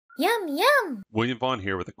Yum, yum! William Vaughn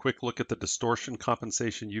here with a quick look at the Distortion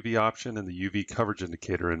Compensation UV option and the UV coverage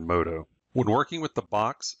indicator in MODO. When working with the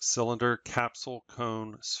box, cylinder, capsule,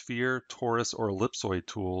 cone, sphere, torus, or ellipsoid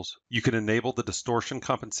tools, you can enable the distortion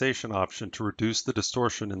compensation option to reduce the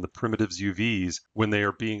distortion in the primitive's UVs when they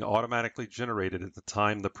are being automatically generated at the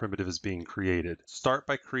time the primitive is being created. Start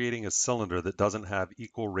by creating a cylinder that doesn't have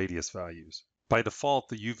equal radius values. By default,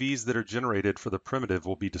 the UVs that are generated for the primitive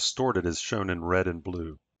will be distorted as shown in red and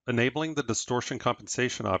blue. Enabling the distortion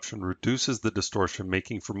compensation option reduces the distortion,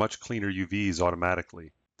 making for much cleaner UVs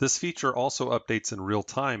automatically. This feature also updates in real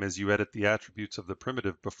time as you edit the attributes of the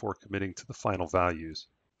primitive before committing to the final values.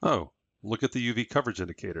 Oh, look at the UV coverage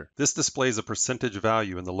indicator. This displays a percentage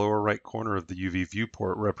value in the lower right corner of the UV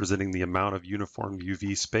viewport representing the amount of uniform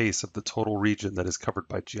UV space of the total region that is covered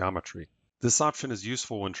by geometry. This option is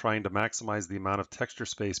useful when trying to maximize the amount of texture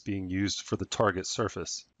space being used for the target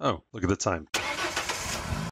surface. Oh, look at the time.